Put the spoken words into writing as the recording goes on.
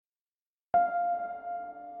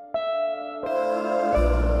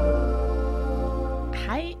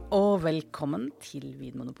Og velkommen til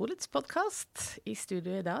Vinmonopolets podcast. I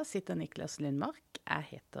studio I dag sitter Niklas Lindmark. Jeg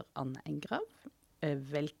heter Anne Engrav.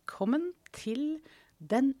 Velkommen til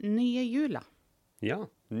den nye jula. Ja,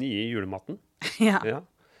 nye julematen. Ja. Ja.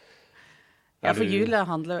 Ja, for jula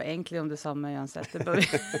handler jo egentlig om det samme uansett. Det bør vi,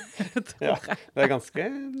 tror Ja, jeg. det ganske...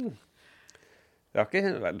 Det har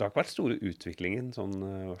ikke vært store utviklingen, sånn,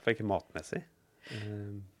 I hvert fall ikke matmessig.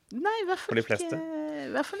 Nei, I For de fleste. I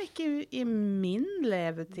hvert fall ikke I min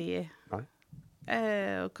levetid. Nei.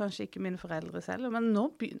 Og kanskje ikke mine foreldre selv. Men nå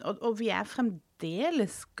og vi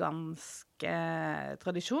fremdeles ganske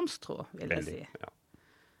tradisjonstro, vil jeg si. Ja.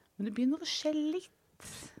 Men det begynner å skje litt.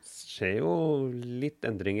 Det skjer jo litt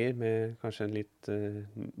endringer med kanskje en litt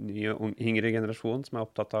nye, yngre generasjon som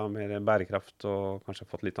opptatt av mer bærekraft og kanskje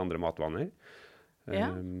har fått litt andre matvaner. Ja.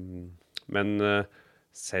 Men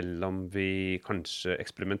selv om vi kanskje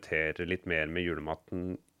eksperimenterer litt mer med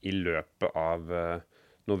julematen I løpet av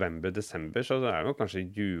november-desember, så det jo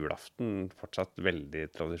kanskje julaften fortsatt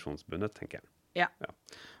veldig tradisjonsbundet, tenker jeg. Ja.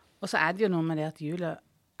 Og så det jo noe med det at jula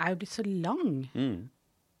jo blitt så lang.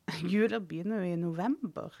 Jula begynner jo I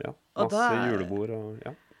november. Ja, og masse julebord og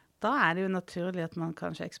ja. Da det jo naturlig at man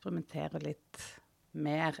kanskje eksperimenterer litt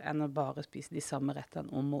mer enn å bare spise de samme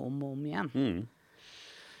rettene om og om igjen.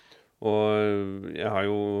 Og jeg har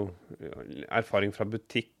jo erfaring fra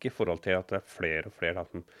butikk I forhold til at det flere og flere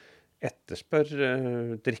som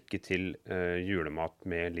etterspør drikke til julemat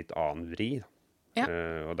med litt annen vri. Ja.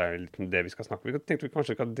 Og det litt det vi skal snakke om. Vi tenkte vi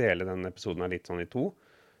kanskje kan dele denne episoden her litt sånn I to.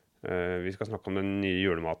 Vi skal snakke om den nye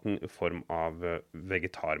julematen I form av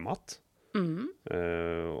vegetarmat.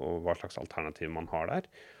 Og hva slags alternativ man har der.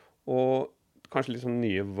 Og kanskje litt sånn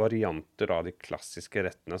nye varianter av de klassiske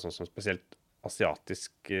rettene, sånn som spesielt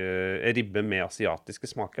ribbe med asiatiske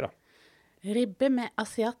smaker da. Ribbe med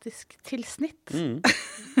asiatisk tilsnitt.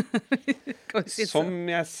 Som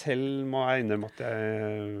jeg selv må innrømme at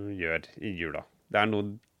jeg gjør I jula. Det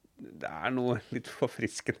noe litt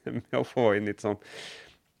forfriskende med å få inn litt sånn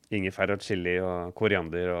ingefær og chili og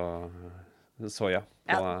koriander og soja.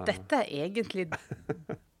 Ja, dette egentlig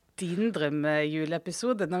din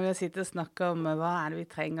drømmejuleepisode. Når vi har sittet og snakket om hva det vi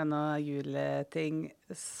trenger nå juleting,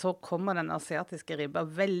 så kommer den asiatiske ribba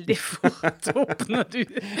veldig fort opp når du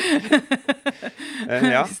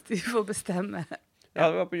hvis du får bestemme.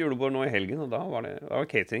 Ja, vi var på julebord nå I helgen, og da var det var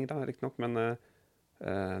catering da, riktig nok, men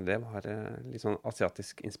det var litt sånn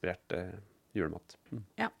asiatisk inspirert julemat.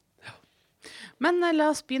 Ja. Men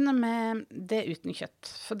la oss begynne med det uten kjøtt,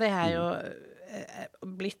 for det jo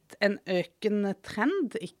blitt en økende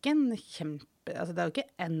trend, ikke en altså det jo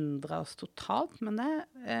ikke endret oss totalt, men det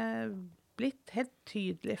blitt helt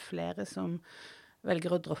tydelig flere som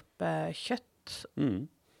velger å droppe kjøtt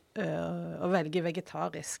og velge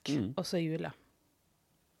vegetarisk også I jula.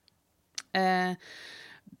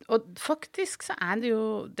 Og faktisk så det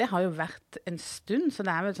jo, det har jo vært en stund, så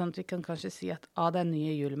det vel sånn at vi kan kanskje si at av den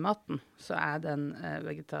nye julematen, så den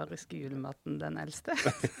vegetariske julematen den eldste.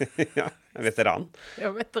 Ja, veteran.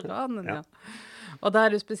 Ja, veteranen, ja. Og da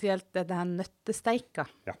det jo spesielt dette her nøttesteika,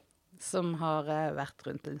 som har vært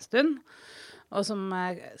rundt en stund, og som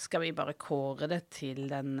skal vi bare kåre det til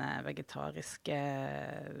den vegetariske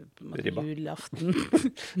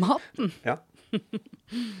julaften-maten. Ja.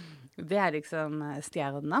 Det liksom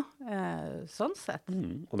stjerna, sånn sett.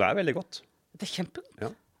 Og det veldig godt. Det kjempegodt. Ja.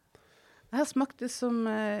 Jeg har smakt det som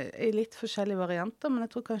I litt forskjellige varianter, men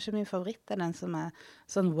jeg tror kanskje min favoritt den som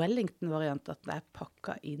sånn Wellington-variant, at det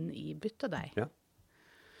pakket inn I butterdeig. Ja.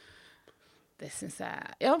 Det synes jeg...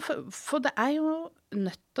 Ja, for det jo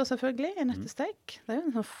nøtter selvfølgelig, I nøttesteik. Det jo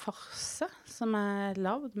en sånn farse som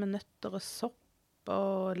lavet med nøtter og sopp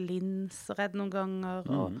og linsredd noen ganger,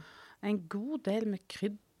 og en god del med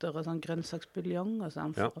krydder og sånn grønnsaksbuljong og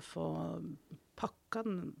sånn, for å få pakket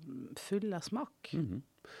den full av smak.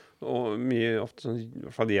 Og mye ofte, sånn,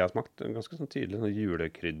 fra de jeg har smakt, ganske sånn tydelig sånn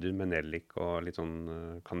julekrydder med nellik og litt sånn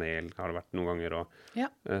kanel har det vært noen ganger. Og,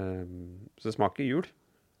 så det smaker jul.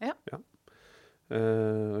 Ja.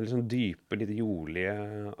 Litt sånn dype, litt jordlige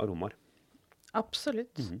aromaer.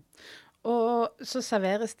 Absolutt. Og så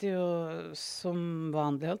serveres det jo som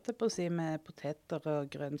vanlig, holdt jeg på å si, med poteter og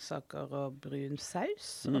grønnsaker og brun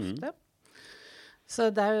saus ofte.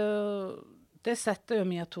 Så det jo, det setter jo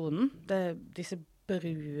mye av tonen, disse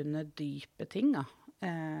brune, dype tingene.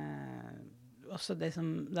 Også det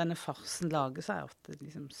som denne farsen lager seg ofte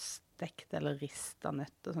liksom stekt eller ristet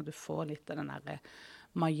nøtter, sånn at du får litt av den der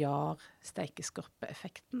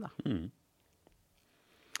majar-stekeskorpe-effekten da.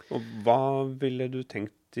 Og hva ville du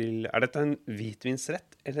tenkt til, dette en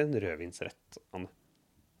hvitvinsrett eller en rødvinsrett, Anne?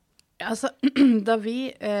 Altså, da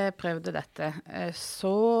vi prøvde dette,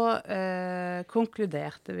 så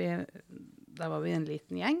konkluderte vi, da var vi en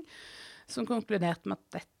liten gjeng, som konkluderte med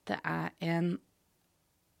at dette en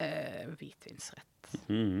hvitvinsrett.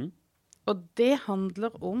 Og det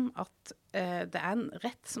handler om at det en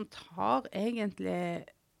rett som tar egentlig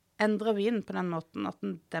endrer vinen på den måten at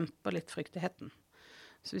den demper litt fruktigheten.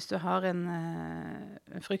 Så hvis du har en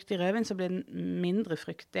fruktig rødvin, så blir den mindre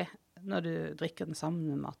fruktig når du drikker den sammen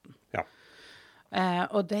med maten. Ja.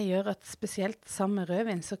 Og det gjør at spesielt sammen med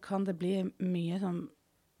rødvin, så kan det bli mye sånn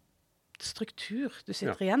struktur du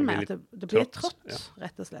sitter igjen med. At det blir trått,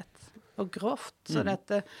 rett og slett. Og grovt. Så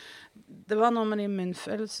det var noe med de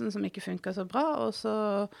munnfølelsen som ikke funket så bra, og så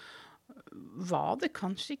var det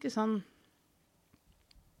kanskje ikke sånn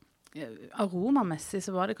aromamessig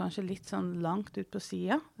så var det kanskje litt sånn langt ut på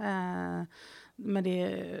siden med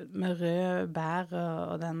rød bær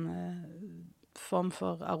og den form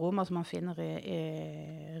for aroma som man finner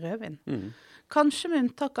i rødvin. Kanskje med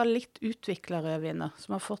unntak av litt utviklet rødviner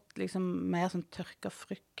som har fått liksom mer sånn tørka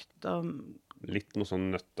frukt og litt noe sånn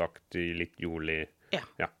nøttaktig, litt jordlig.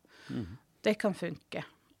 Ja. Det kan funke.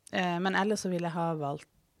 Men ellers så ville jeg ha valgt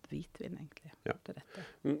hvitvin, egentlig, til dette.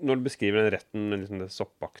 Når du beskriver den retten med liksom det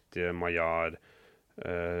soppaktige, majar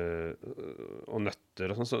og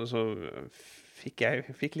nøtter og sånn, så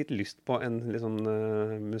fikk litt lyst på en litt sånn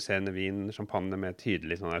musserende vin, champagne med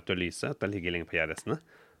tydelig sånn autolyse, at det ligger lenge på gjærrestene.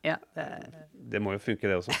 Ja. Det må jo funke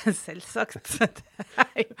det også. Selvsagt.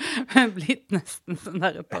 Det jo blitt nesten sånn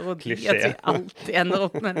der parodi at vi alltid ender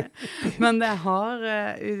opp med det. Men det har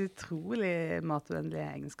utrolig matvennlige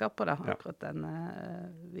egenskaper da, akkurat den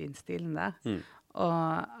vinstilen der.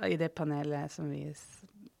 Og i det panelet som vi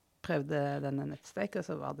prøvde denne nøttsteken,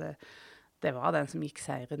 så var det var den som gikk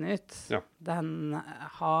seieren ut. Ja. Den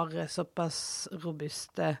har såpass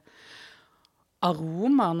robuste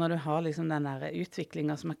aromaer når du har liksom den der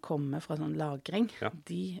utviklingen som kommet fra sånn lagring. Ja.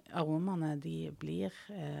 De aromaene, de blir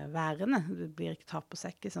værende. Det blir ikke tatt på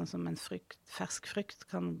sekket, sånn som en fersk frukt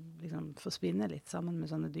kan liksom forsvinne litt sammen med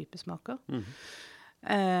sånne dype smaker.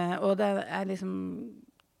 Og det liksom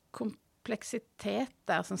kompleksitet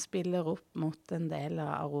der som spiller opp mot en del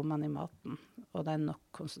av aromaene i maten, og det nok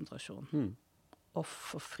konsentrasjon. Og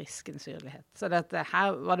forfriskende syrlighet. Så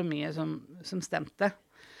her var det mye som stemte.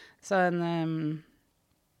 Så en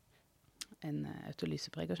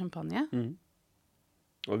autolysepreget champagne.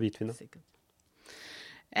 Og hvitvin da? Sikkert.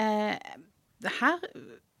 Det her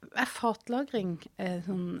fatlagring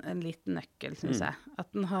sånn en liten nøkkel, synes jeg.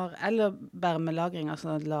 At den har, eller bermelagring,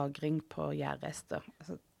 altså lagring på gjærrester.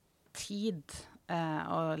 Altså tid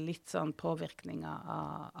og litt sånn påvirkning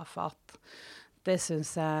av fat. Det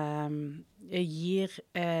synes jeg gir,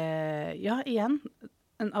 igjen,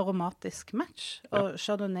 en aromatisk match. Og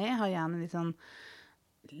Chardonnay har gjerne litt sånn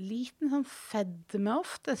liten sånn fedme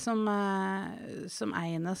ofte som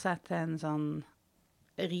egner seg til en sånn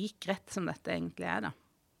rik rett som dette egentlig da.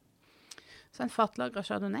 Så en fatlager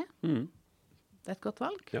Chardonnay. Det et godt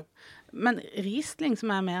valg. Ja. Men Riesling,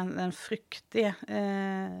 som mer den fruktige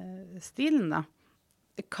stilen da,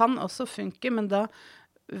 det kan også funke, men da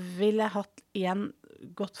vil jeg hatt igjen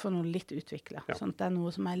gått for noe litt utviklet. Sånn at det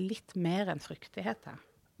noe som litt mer enn fruktighet her.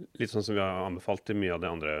 Litt sånn som vi har anbefalt til mye av det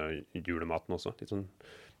andre julematen også. Litt sånn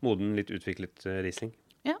moden, litt utviklet Riesling.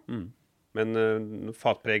 Ja. Men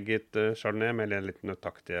fatpreget Chardonnay med litt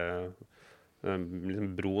nøttaktige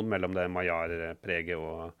liksom broen mellom det majar-preget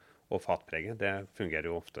og fatpreget, det fungerer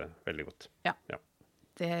jo ofte veldig godt. Ja.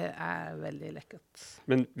 Det veldig lekkert.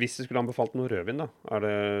 Men hvis du skulle anbefalt noe rødvin da,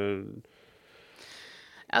 det...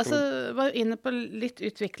 Altså, jeg var jo inne på litt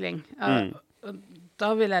utvikling. Da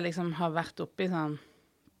vil jeg liksom ha vært oppe i sånn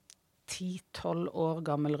 10-12 år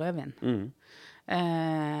gammel rødvin.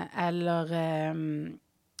 Eller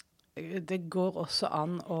det går også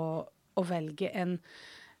an å velge en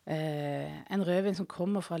rødvin som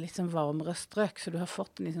kommer fra litt sånn varmere strøk, så du har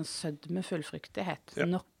fått en litt sånn sødmefull fruktighet,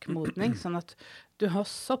 nok modning, sånn at du har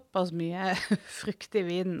såpass mye frukt i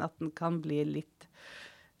vinen at den kan bli litt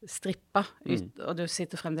strippa ut, og du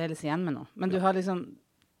sitter fremdeles igjen med noe. Men du har liksom,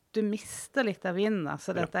 du mister litt av vinen da,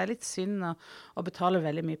 så dette litt synd å betale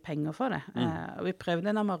veldig mye penger for det. Og vi prøvde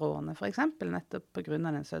en Amarone for eksempel, nettopp på grunn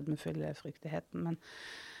av den sødmefulle fruktigheten, men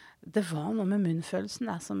det var noe med munnfølelsen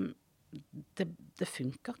der som det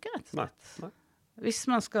funker ikke rett og slett. Nei. Hvis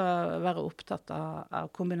man skal være opptatt av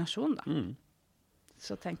kombinasjon da,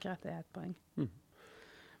 så tenker jeg at det et poeng.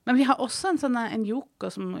 Men vi har også en joker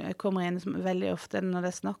som kommer inn som veldig ofte når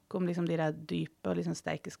det snakk om liksom de der dype og liksom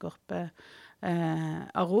steikeskorpe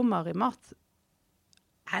aromaer i mat,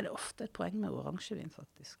 det ofte et poeng med oransjevin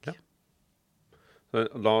faktisk. Ja. Så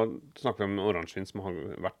da snakker vi om oransjevin som har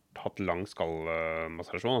vært hatt lang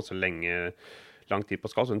skallmassasjon, altså lang tid på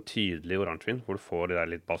skall, så en tydelig oransjevin, hvor du får de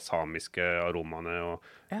der litt balsamiske aromaene, og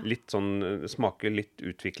litt sånn, smaker litt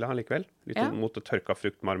utviklet likevel. Litt sånn mot det tørka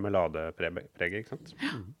frukt-marmeladepreget, ikke sant?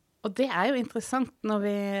 Og det er jo interessant når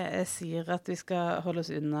vi sier at vi skal holde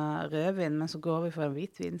oss unna rødvin, men så går vi for en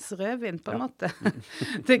hvitvinsrødvin på en måte.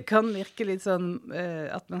 Det kan virke litt sånn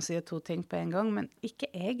at man sier to ting på en gang, men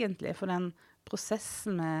ikke egentlig, for den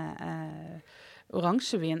prosessen med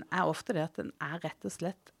oransjevin er ofte det at den er rett og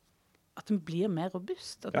slett at den blir mer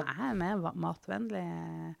robust, at den er en mer matvennlig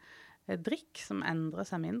drikk som endrer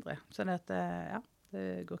seg mindre. Så det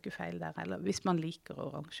går ikke feil der heller, hvis man liker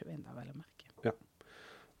oransjevin, da vel å merke. Ja.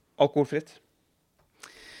 Alkoholfritt?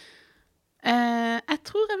 Jeg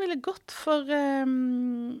tror jeg ville gått for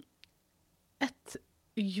et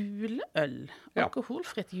juleøl.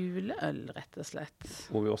 Alkoholfritt juleøl, rett og slett.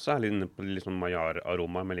 Hvor vi også er litt inne på litt sånn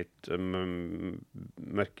majar-aroma med litt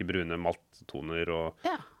mørkebrune malttoner og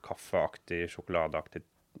kaffeaktig, sjokoladeaktig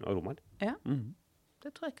aromaer. Ja,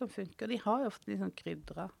 det tror jeg kan funke. De har jo ofte litt sånn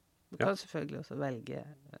krydra. Du kan selvfølgelig også velge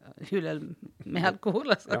juleøl med alkohol,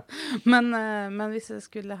 altså. Men hvis jeg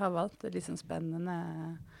skulle ha valgt et litt sånn spennende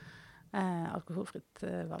alkoholfritt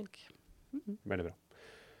valg. Veldig bra.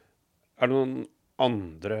 Er det noen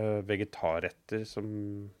andre vegetarretter som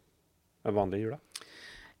er vanlige i jula?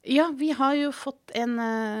 Ja, vi har jo fått en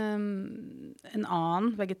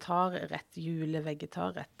annen vegetarrett,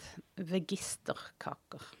 julevegetarrett.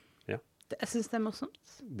 Vegisterkaker. Jeg synes det er morsomt.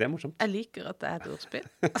 Det er morsomt. Jeg liker at det er et ordspill.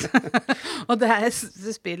 Og det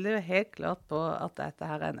spiller jo helt klart på at dette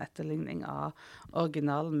her er en etterligning av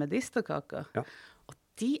originalen medisterkaker. Ja. Og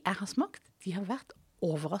de jeg har smakt, de har vært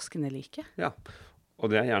overraskende like. Ja. Og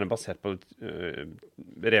det er gjerne basert på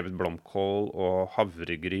revet blomkål og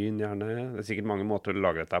havregryn gjerne. Det er sikkert mange måter å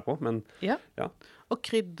lage dette på, men ja. Og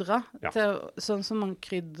krydra, sånn som man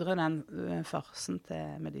krydrer den farsen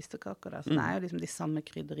til medisterkaker. Så det er jo liksom de samme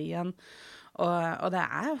krydderiene. Og det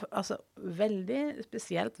er altså veldig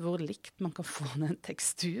spesielt hvor likt man kan få den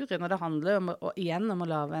teksturen. Og det handler om igjen om å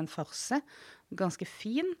lage en farse, ganske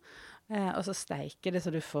fin, og så steike det så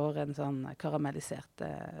du får en sånn karamellisert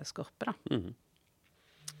skorpe da.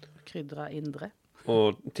 Krydra indre.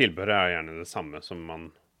 Og tilbehøret er gjerne det samme som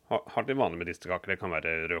man har til vanlige medisterkaker. Det kan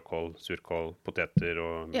være rødkål, surkål, poteter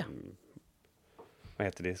og hva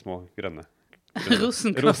heter de små grønne?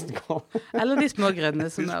 Rosenkål. Eller de små grønne,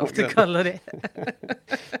 som jeg ofte kaller de.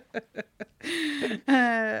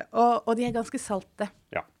 Og de er ganske salte.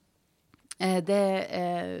 Ja.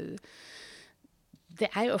 Det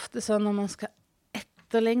er jo ofte sånn når man skal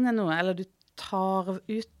etterligne noe, eller du tar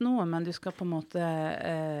ut noe, men du skal på en måte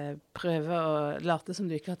prøve å late som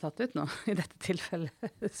du ikke har tatt ut noe. I dette tilfellet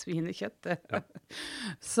svinekjøttet. Ja.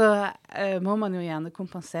 Så må man jo gjerne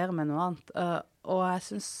kompensere med noe annet. Og jeg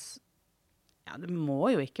synes, det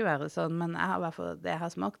må jo ikke være sånn, men det jeg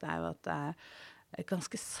har smakt er jo at det er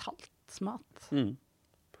ganske salt mat.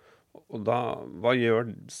 Og da, hva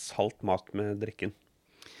gjør salt mat med drikken?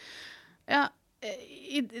 Ja,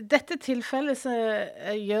 i dette tilfellet så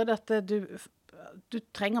gjør det at du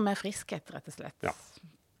trenger mer friskhet, rett og slett. Ja.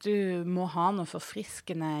 Du må ha noe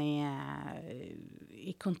forfriskende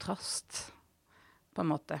i kontrast, på en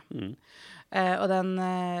måte. Og den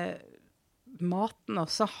maten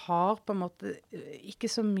også har på en måte ikke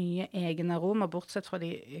så mye egen aroma, bortsett fra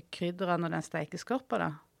de krydderne og den steikeskorpa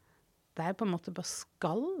da. Det er på en måte bare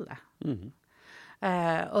skallet.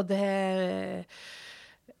 Og det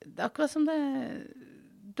akkurat som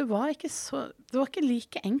det var ikke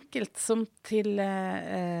like enkelt som til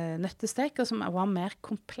nøttesteker, som var mer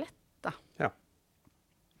komplett da. Ja.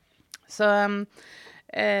 Så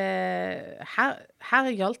her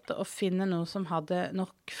gjaldt det å finne noe som hadde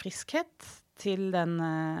nok friskhet til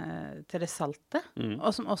det salte,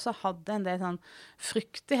 og som også hadde en del sånn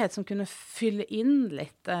fruktighet som kunne fylle inn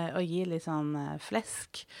litt og gi litt sånn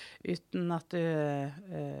flesk, uten at du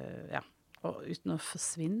og uten å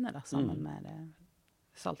forsvinne da, sammen med det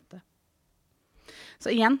salte. Så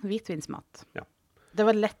igjen, hvitvinsmat. Ja. Det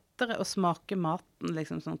var lettere å smake maten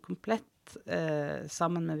liksom sånn komplett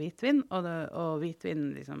sammen med hvitvin, og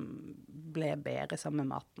hvitvin liksom ble bedre sammen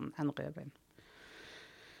med maten enn rødvin.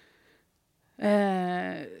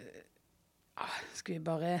 Skal vi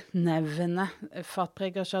bare nevne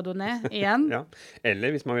fatpreget chardonnay igjen? Ja,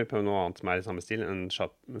 eller hvis man vil prøve noe annet som er i samme stil, en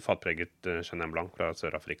fatpreget Chenin Blanc fra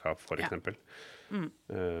Sør-Afrika, for eksempel.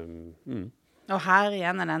 Og her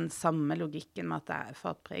igjen er den samme logikken med at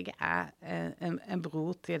fatpreget er en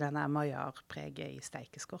bro til denne majar-preget i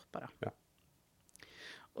steikeskorpa. Da. Ja.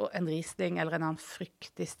 Og en Riesling eller en annen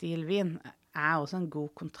fruktig stilvin er også en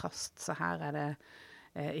god kontrast, så her er det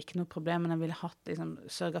ikke noe problem, men jeg ville liksom,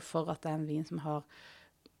 sørge for at det en vin som har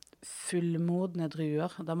fullmodne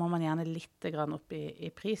druer. Da må man gjerne litt grann opp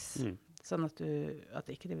i pris, sånn at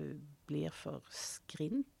ikke det blir for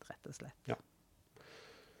skrint, rett og slett. Ja.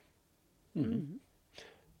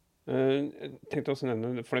 Jeg tenkte også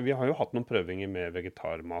nevne, for vi har jo hatt noen prøvinger med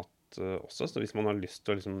vegetarmat også, så hvis man har lyst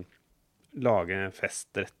til å liksom lage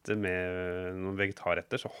festretter med noen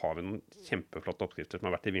vegetarretter, så har vi noen kjempeflotte oppskrifter som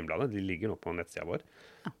har vært i Vinbladet. De ligger nå på nettsida vår.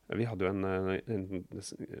 Ja. Vi hadde jo en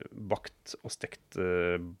bakt og stekt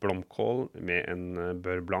blomkål med en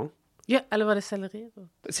beurre blanc. Ja, eller var det sellerirot?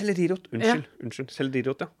 Sellerirot, unnskyld.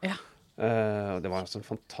 Sellerirot, ja. Det var altså en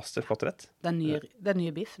fantastisk flott rett. Den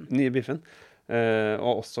nye biffen. Nye biffen.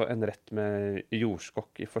 Og også en rett med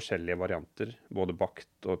jordskokk i forskjellige varianter, både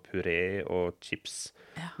bakt og puré og chips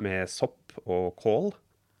med sopp og kål.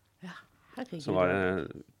 Ja, herregud. Som var en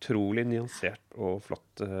utrolig nyansert og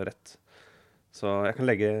flott rett. Så jeg kan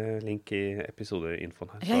legge link i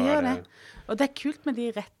episodeinfoen her. Ja, gjør det. Og det er kult med de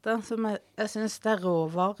rettene som jeg synes der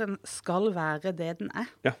råvaren skal være det den er.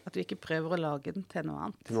 Ja. At vi ikke prøver å lage den til noe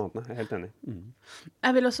annet. Til noe annet, jeg er helt enig.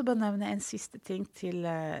 Jeg vil også bare nevne en siste ting til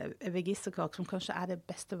vegisterkake, som kanskje er det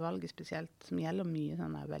beste valget spesielt, som gjelder mye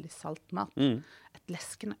sånn veldig saltmat. Et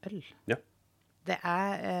leskende øl. Ja. Det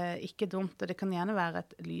er ikke dumt, og det kan gjerne være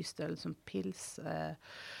et lyst øl som pils,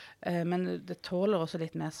 men det tåler også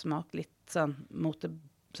litt mer smak, litt sånn mot det,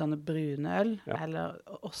 sånne brune øl, eller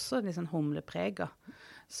også litt sånn humleprega,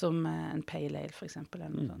 som en pale ale for eksempel.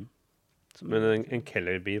 Eller noe sånt. Men en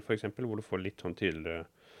kellerbier for eksempel, hvor du får litt sånn tydeligere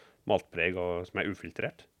maltpreg, og som er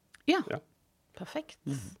ufiltrert. Ja. Perfekt.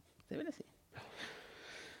 Det vil jeg si.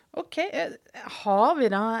 Ok, har vi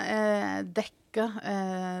da dekka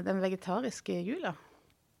den vegetariske jula?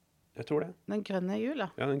 Jeg tror det. Den grønne jula?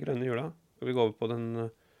 Ja, den grønne jula. Skal vi gå over på den,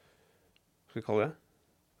 hva skal vi kalle det?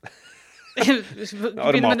 Den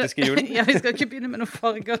aromatiske julen? Ja, vi skal ikke begynne med noen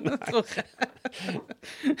farger, tror jeg.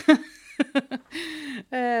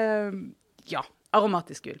 Ja,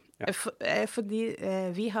 aromatisk jul. Ja. Fordi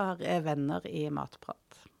vi har venner i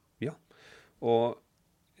matprat. Ja, og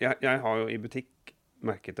jeg har jo i butikk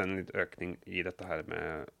merket en litt økning i dette her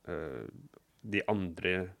med de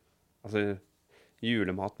andre, altså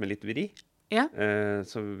julemat med litt vri. Ja.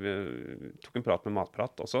 Så vi tok en prat med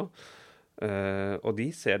Matprat også, og de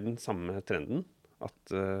ser den samme trenden, at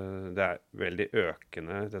det er veldig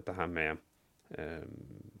økende dette her med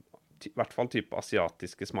i hvert fall type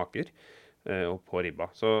asiatiske smaker og på ribba.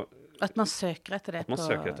 Så, at man søker etter det. At man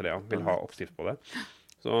søker etter det, ja. Vil ha oppskrift på det.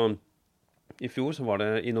 Så i fjor så var det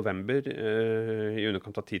i november i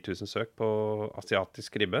underkant av 10 000 søk på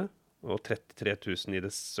asiatisk ribbe, og 33 000 i det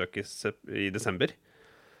søkes i desember.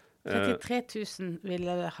 33 000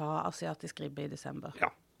 ville ha asiatisk ribbe i desember. Ja,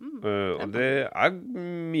 og det er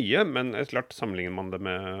mye, men klart sammenligner man det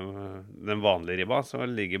med den vanlige ribba, så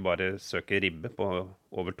ligger bare søket ribbe på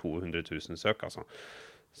over 200 000 søk, altså.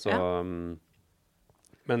 Så,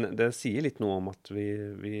 men det sier litt noe om at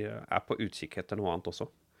vi er på utkikk etter noe annet også.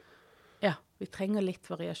 Ja, vi trenger litt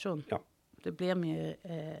variasjon. Ja. Det blir mye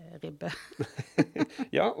ribbe.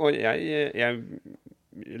 Ja, og jeg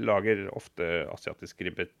lager ofte asiatisk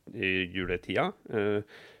ribbe i juletida,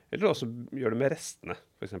 eller også gjør det med restene,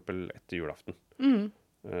 for eksempel etter julaften.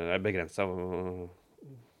 Det er begrenset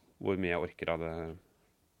hvor mye jeg orker av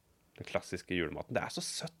det klassiske julematen. Det er så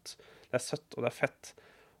søtt. Det er søtt, og det er fett.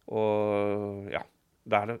 Og ja,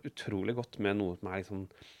 det er utrolig godt med noe som er liksom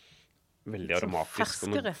veldig aromatisk,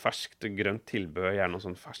 og noe ferskt grønt tilbehør, gjerne noe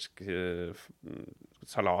sånn fersk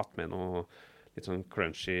salat med noe litt sånn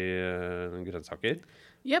crunchy grønnsaker.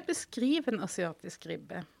 Ja, beskriv en asiatisk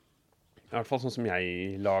ribbe. I hvert fall sånn som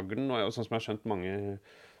jeg lager den, og sånn som jeg har skjønt mange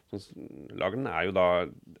lager den, er jo da,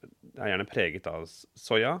 det er gjerne preget av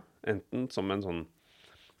soya, enten som en sånn,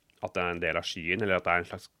 at det er en del av skyen, eller at det er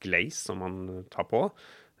en slags glaze som man tar på.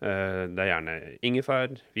 Det er gjerne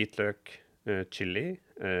ingefær, hvitløk, chili,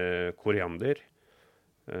 koriander.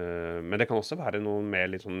 Men det kan også være noe mer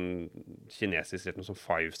litt sånn kinesisk, noe sånn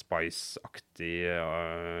Five Spice-aktig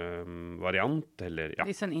variant, eller ja.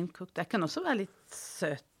 Litt sånn innkokt. Det kan også være litt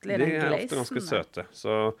søtlig. De er ofte ganske søte.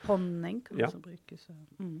 Så, honning kan også brukes.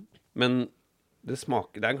 Men det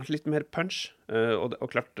smaker, det er kanskje litt mer punch, og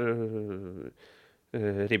klart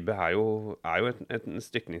ribbe er jo en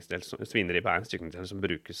stykningsdel, svineribbe er en stykningsdel som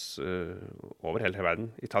brukes over hele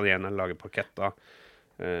verden. Italienerne lager porchetta,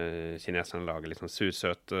 kineserne lager litt sånn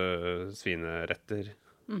sursøte svineretter.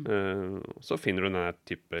 Så finner du denne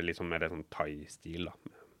type litt sånn mer sånn thai-stil da.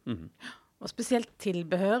 Og spesielt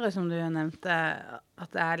tilbehøret som du nevnte,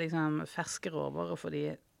 at det er liksom ferske råvarer fordi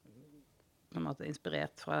på en måte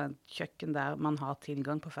inspirert fra en kjøkken der man har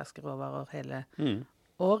tilgang på ferske råvarer hele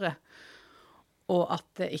året. Og at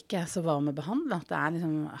det ikke så varmebehandlet, at det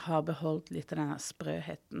liksom, har beholdt litt av denne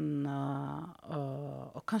sprøheten,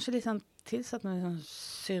 og kanskje litt sånn tilsatt noe sånn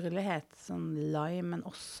syrlighet, sånn lime, men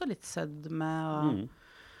også litt sødme,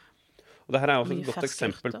 Og det her også et mye godt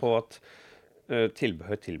eksempel ferske på at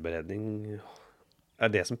tilberedning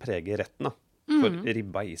det som preger retten da. For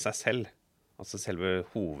ribba I seg selv, altså selve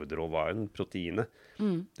hovedråvaren, proteinet,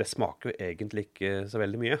 det smaker jo egentlig ikke så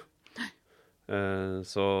veldig mye.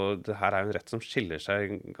 Så det her jo en rett som skiller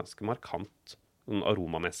seg ganske markant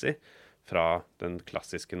aromamessig fra den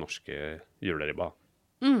klassiske norske juleribba.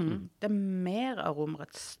 Det mer aromer,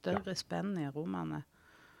 et større spenn I aromaene.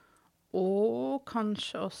 Og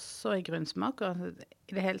kanskje også I grunnsmaker.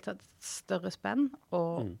 I det hele tatt større spenn,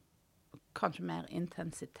 og kanskje mer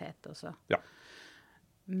intensitet også. Ja.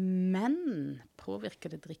 Men påvirker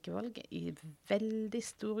det drikkevalget I veldig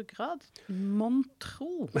stor grad? Mon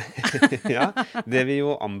tro. Ja, det vi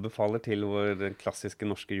jo anbefaler til vår klassiske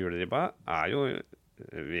norske juleribba jo,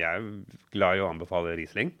 vi glad I å anbefale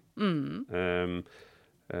Riesling. Men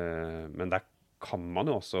der kan man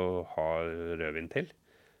jo også ha rødvin til.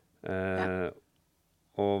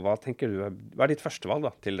 Og hva tenker du, hva ditt første valg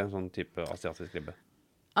da, til en sånn type asiatisk ribbe?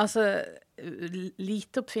 Altså,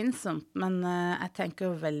 lite oppfinnsomt, men jeg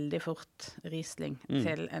tenker veldig fort Riesling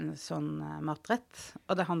til en sånn matrett.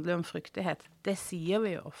 Og det handler jo om fruktighet. Det sier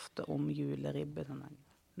vi jo ofte om juleribbe, den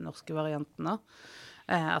norske varianten også.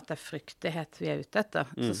 At det fruktighet vi ute etter.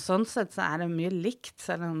 Så sånn sett så det mye likt,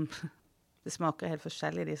 selv om det smaker helt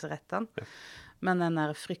forskjellig disse rettene. Ja. Men den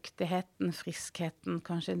der fruktigheten, friskheten,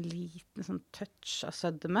 kanskje en liten sånn touch av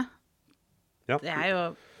sødme. Ja. Det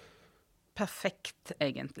jo perfekt,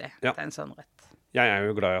 egentlig, til en sånn rett. Jeg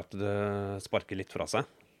jo glad I at det sparker litt fra seg.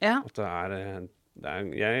 Ja. At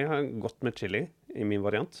jeg har gått med chili I min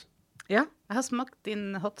variant. Ja, jeg har smakt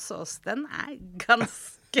din hot sauce. Den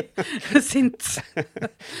ganske sint.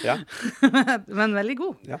 Ja. Men veldig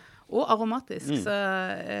god. Ja. Og aromatisk. Så,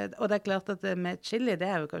 og det klart at med chili, det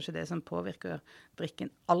jo kanskje det som påvirker drikken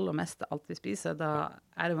aller mest av alt vi spiser. Da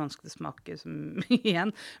det vanskelig å smake så mye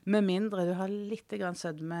igjen. Med mindre du har litt grann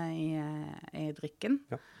sødme I drikken.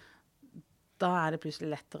 Ja. Da det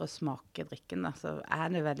plutselig lettere å smake drikken. Da. Så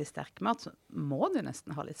det veldig sterk mat, så må du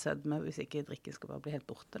nesten ha litt sødme, hvis ikke drikken skal bare bli helt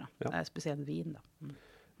borte. Da. Ja. Det spesielt vin. Da.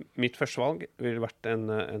 Mitt første valg ville vært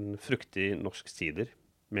en fruktig norsk sider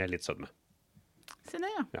med litt sødme. Se det,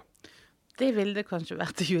 ja. Det ville det kanskje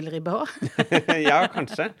vært til juleribba også. Ja,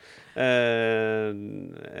 kanskje.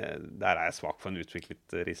 Der jeg svak for en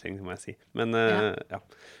utviklet Riesling, må jeg si. Men, ja.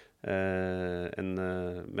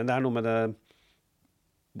 Men det noe med det,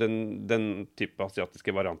 den type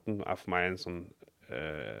asiatiske varianten for meg en sånn,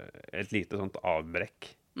 et lite sånt avbrekk,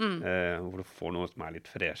 hvor du får noe som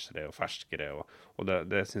litt freshere og ferskere, og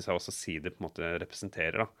det synes jeg også sider på en måte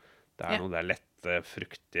representerer. Da. Det noe der lette,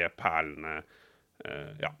 fruktige, perlene,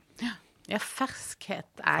 Ja,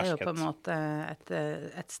 ferskhet jo på en måte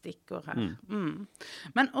et stikkord her.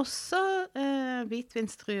 Men også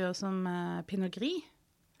hvitvinstruer som Pinot Gris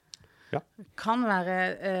kan være,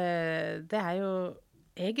 det jo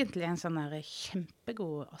egentlig en sånn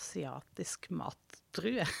kjempegod asiatisk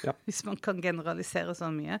matdrue, hvis man kan generalisere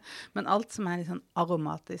så mye. Men alt som litt sånn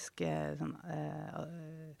aromatiske, sånn,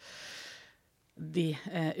 de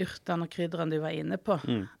urtene og krydderne du var inne på,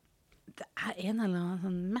 det en eller annen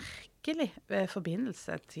sånn merkelig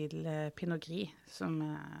forbindelse til Pinot Gris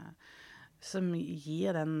som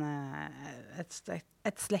gir den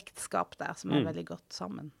et slektskap der som veldig godt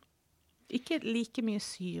sammen. Ikke like mye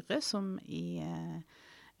syre som I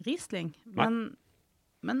Riesling, men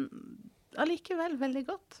allikevel veldig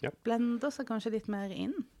godt. Ja. Blender seg kanskje litt mer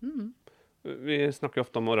inn. Vi snakker jo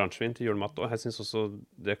ofte om oransjevin til julemat, og jeg synes også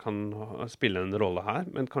det kan spille en rolle her,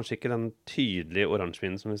 men kanskje ikke den tydelige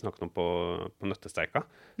oransjevinen som vi snakket om på nøttesteika,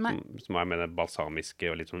 som med det balsamiske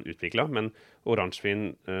og litt sånn utviklet, men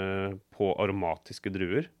oransjevin på aromatiske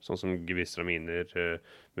druer, sånn som gewürztraminer,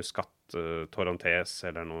 muskat, torrontés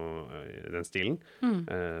eller noe I den stilen.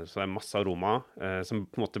 Så det masse aroma som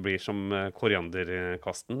på en måte blir som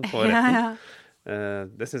korianderkasten på retten.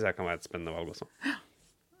 Det synes jeg kan være et spennende valg også.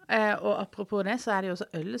 Og apropos det, så det jo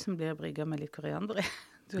også øl som blir brygget med litt koriander I.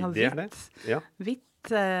 Du har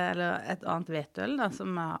hvitt, eller et annet hvetøl da,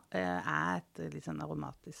 som et litt sånn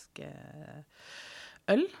aromatisk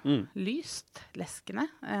øl. Lyst,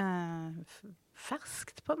 leskende,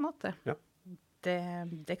 ferskt på en måte. Ja.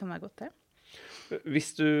 Det kan være godt det. Hvis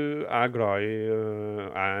du glad I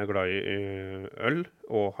øl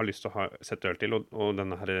og har lyst til å sette øl til, og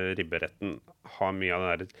denne her ribberetten har mye av det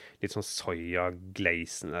der litt sånn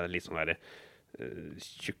soja-gleisen, litt sånn der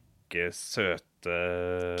tjukke, søte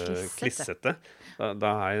klissete.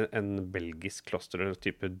 Da er en belgisk kloster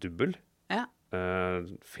type dubbel. Ja,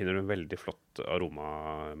 Finner du en veldig flott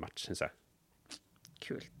aromamatch, synes jeg.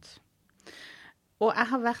 kult. Og jeg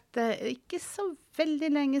har vært ikke så veldig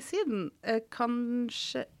lenge siden,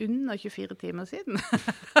 kanskje under 24 timer siden,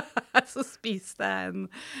 så spiste jeg en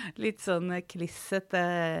litt sånn klissete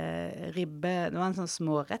ribbe. Det var en sånn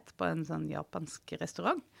smårett på en sånn japansk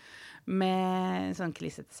restaurant med sånn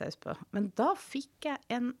klissete saus på. Men da fikk jeg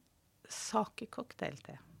en sake-cocktail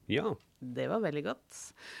til. Ja. Det var veldig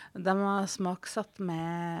godt. Den var smaksatt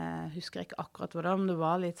med, husker jeg ikke akkurat hva det var, men det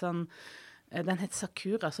var litt sånn, den het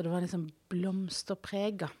Sakura, så det var liksom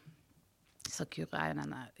blomsterprega. Sakura er jo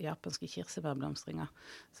denne japanske kirsebærblomstringa.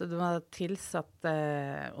 Så det var tilsatt,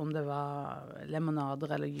 om det var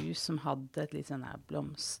lemonader eller juice som hadde et litt sånn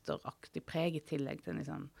blomsteraktig preg i tillegg til en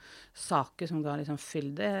litt sånn sake som ga litt sånn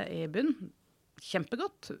fylde i bunn.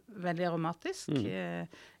 Kjempegodt, veldig aromatisk,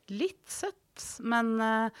 litt søtt, men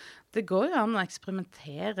det går jo an å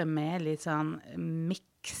eksperimentere med litt sånn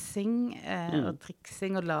miksing og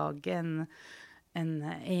triksing og lage en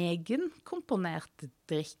egen komponert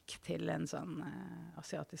drikk til en sånn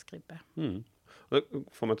asiatisk ribbe. Det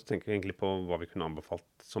får meg til å tenke egentlig på hva vi kunne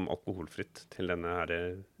anbefalt som alkoholfritt til denne her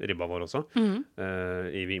ribba vår også.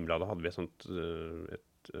 I Vinbladet hadde vi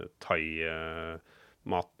et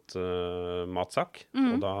thai-matsak,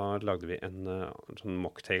 og da lagde vi en sånn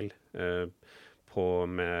mocktail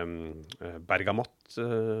med bergamott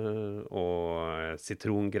og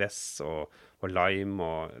sitrongress og lime,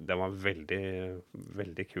 og det var veldig,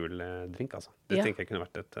 veldig kul drink, altså. Det tenker jeg kunne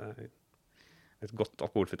vært et godt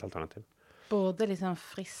alkoholfritt alternativ. Både litt sånn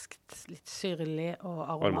friskt, litt syrlig og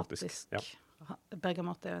aromatisk. Ja.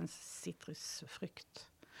 Bergamott er jo en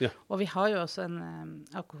sitrusfrukt. Ja. Og vi har jo også en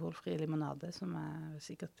alkoholfri limonade som jeg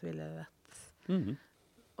sikkert ville vært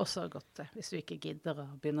også godt til, hvis du ikke gidder å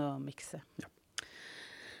begynne å mikse. Ja.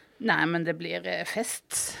 Nei, men det blir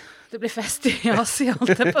fest. Det blir fest i Asia, holdt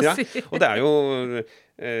jeg på å si. Ja, og det er jo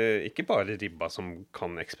ikke bare ribba som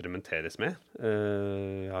kan eksperimenteres med.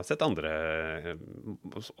 Jeg har sett andre,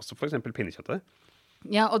 også for eksempel pinnekjøttet.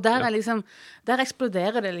 Ja, og der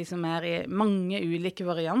eksploderer det liksom mer i mange ulike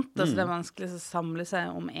varianter, så det er vanskelig å samle seg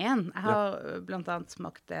om en. Jeg har blant annet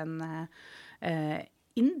smakt en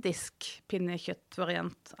indisk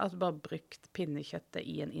pinnekjøttvariant, altså bare brukt pinnekjøttet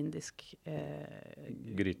i en indisk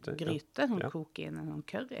gryte, som koker inn en sånn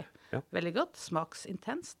curry. Veldig godt,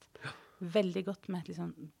 smaksintenst. Veldig godt med et litt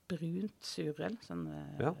sånn brunt surøl, sånn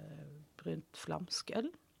brunt flamsk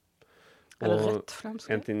øl. Eller rødt flamsk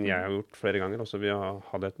øl. En ting jeg har gjort flere ganger, også vi har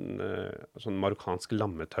hatt en sånn marokkansk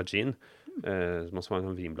lammetagine, som også var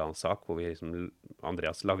en sånn vinblandsak, hvor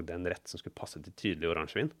Andreas lagde en rett som skulle passe til tydelig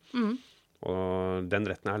oransjevin. Og den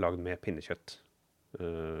retten er lagd med pinnekjøtt.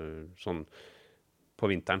 Sånn på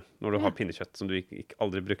vinteren, når du har pinnekjøtt som du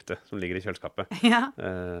aldri brukte, som ligger i kjøleskapet.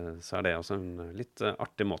 Så er det også en litt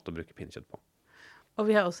artig måte å bruke pinnekjøtt på. Og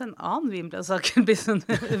vi har også en annen vinbladsak, sånn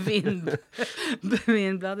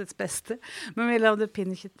vinbladets beste. Men vi lagde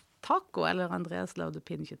pinnekjøtt-taco, eller Andreas lagde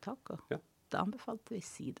pinnekjøtt-taco. Da anbefalte vi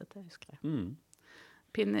sider til, husker jeg.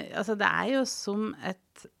 Altså det er jo som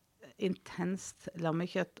et intenst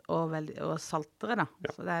lammekjøtt og saltere, da.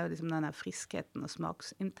 Så det er jo liksom denne friskheten og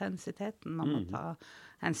smaksintensiteten man må ta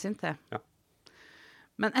hensyn til.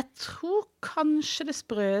 Men jeg tror kanskje det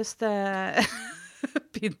sprøeste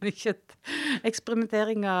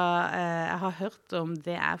pinnekjøtt-eksperimenteringa jeg har hørt om,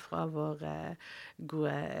 det er fra vår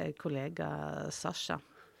gode kollega Sasha.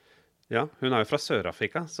 Ja, hun er jo fra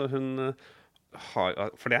Sør-Afrika, så hun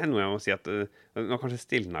har, for det er noe jeg må si at hun har kanskje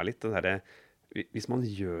stilnet litt, det der, hvis man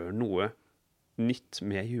gjør noe nytt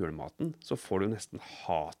med julematen, så får du nesten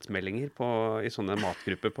hatmeldinger i sånne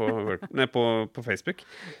matgrupper på Facebook.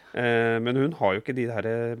 Men hun har jo ikke de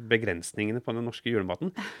her begrensningene på den norske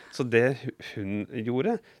julematen. Så det hun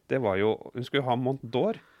gjorde, det var jo, hun skulle ha Mont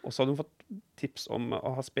d'Or, og så hadde hun fått tips om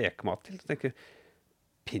å ha spekmat til. Så tenker jeg,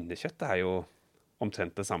 pinnekjøtt er jo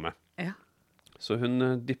omtrent det samme. Så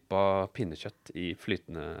hun dyppet pinnekjøtt i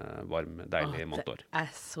flytende, varm, deilig Mont d'Or. Det er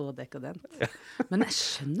så dekadent. Men jeg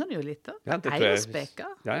skjønner det jo litt da. Ja, det er jo speka.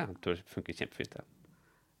 Ja, jeg tror det funker kjempefint.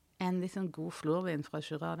 En liksom god florvin fra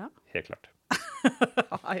Jura da? Helt klart.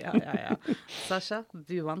 Ja. Sasha,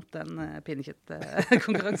 du vant den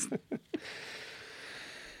pinnekjøttkonkurransen.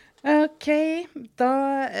 Ok, da,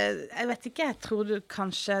 jeg vet ikke, jeg tror du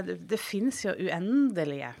kanskje, det finnes jo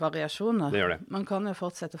uendelige variasjoner. Det gjør det. Man kan jo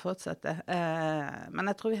fortsette. Men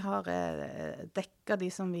jeg tror vi har dekket de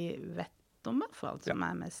som vi vet vet om, i hvert fall, som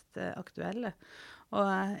mest aktuelle. Og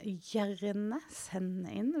gjerne send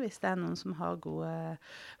inn hvis det noen som har gode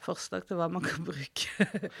forslag til hva man kan bruke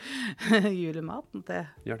julematen til.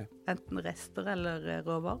 Gjør det. Enten rester eller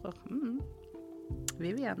råvarer. Vi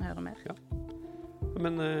vil gjerne høre mer. Ja.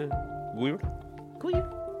 Men god jul. God jul.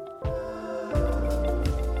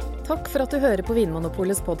 Takk for at du hører på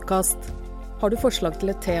Vinmonopolets podcast. Har du forslag til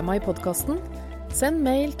et tema i podcasten? Send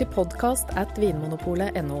mail til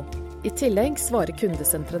podcast@vinmonopolet.no. I tillegg svarer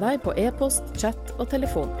kundesenteret deg på e-post, chat og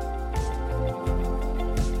telefon.